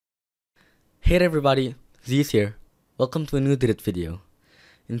Hey there everybody, Z's here. Welcome to a new Didid video.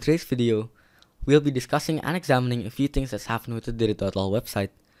 In today's video, we'll be discussing and examining a few things that's happened with the Didid.lol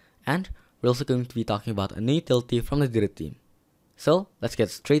website, and we're also going to be talking about a new utility from the Didid team. So, let's get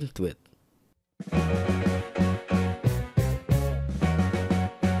straight into it.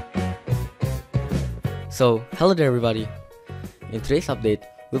 So, hello there everybody. In today's update,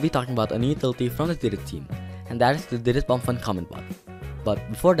 we'll be talking about a new utility from the Didid team, and that is the Didid Pumpfun Comment Bot. But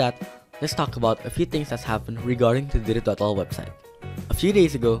before that, let's talk about a few things that's happened regarding the Didid.lol website. A few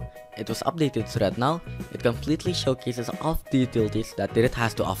days ago, it was updated so that now it completely showcases all of the utilities that Didid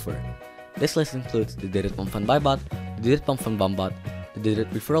has to offer. This list includes the Didid Pumpfun Buy Bot, the Didid Pumpfun Bump Bot, the Didid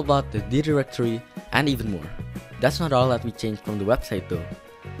Referral Bot, the Didid Directory, and even more. That's not all that we changed from the website though,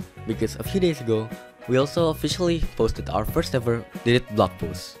 because a few days ago, we also officially posted our first ever Didid blog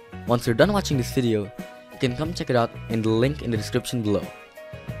post. Once you're done watching this video, you can come check it out in the link in the description below.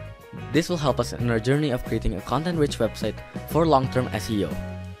 This will help us in our journey of creating a content-rich website for long-term SEO.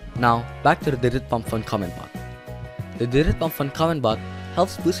 Now, back to the Didid Pumpfun Comment Bot. The Didid Pumpfun Comment Bot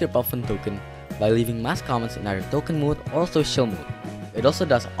helps boost your Pumpfun token by leaving mass comments in either token mode or social mode. It also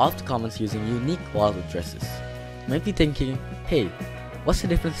does all of the comments using unique wallet addresses. You might be thinking, hey, what's the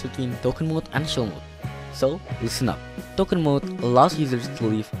difference between token mode and shell mode? So, listen up. Token mode allows users to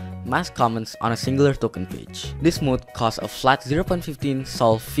leave mass comments on a singular token page. This mode costs a flat 0.15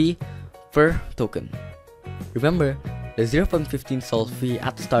 sol fee per token. Remember, the 0.15 sol fee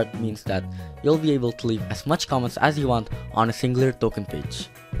at the start means that you'll be able to leave as much comments as you want on a singular token page,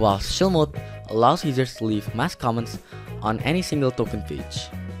 while shell mode allows users to leave mass comments on any single token page.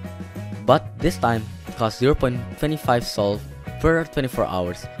 But this time, it costs 0.25 sol per 24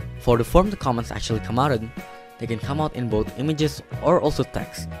 hours. For the form the comments actually come out in, they can come out in both images or also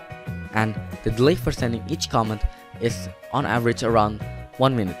text. And the delay for sending each comment is on average around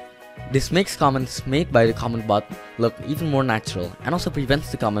 1 minute. This makes comments made by the comment bot look even more natural and also prevents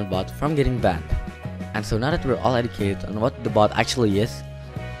the comment bot from getting banned. And so now that we're all educated on what the bot actually is,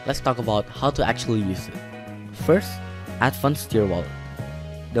 let's talk about how to actually use it. First, add funds to your wallet.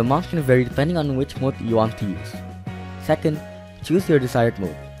 The amount can vary depending on which mode you want to use. Second, choose your desired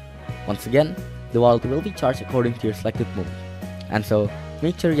mode. Once again, the wallet will be charged according to your selected mode, and so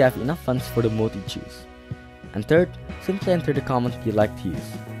make sure you have enough funds for the mode you choose. And third, simply enter the comment you'd like to use.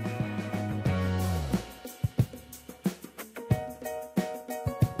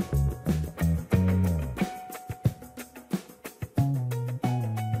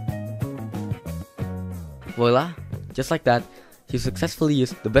 Voila! Just like that, you successfully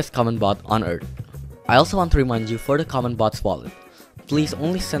used the best comment bot on earth. I also want to remind you for the comment bot's wallet, please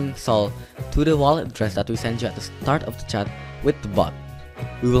only send sol to the wallet address that we send you at the start of the chat with the bot.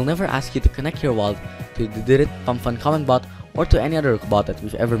 We will never ask you to connect your wallet to the Didid Pumpfun Comment Bot or to any other bot that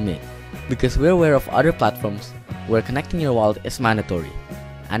we've ever made, because we're aware of other platforms where connecting your wallet is mandatory,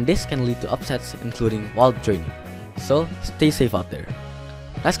 and this can lead to upsets including wallet draining. So stay safe out there.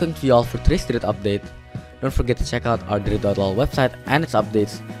 That's going to be all for today's Didid update. Don't forget to check out our Didid.lol website and its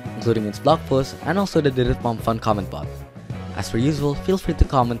updates, including its blog posts and also the Didid Pumpfun Comment Bot. As per usual, feel free to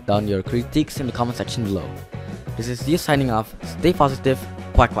comment down your critiques in the comment section below. This is you signing off. Stay positive.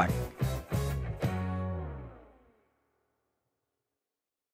 Quack quack.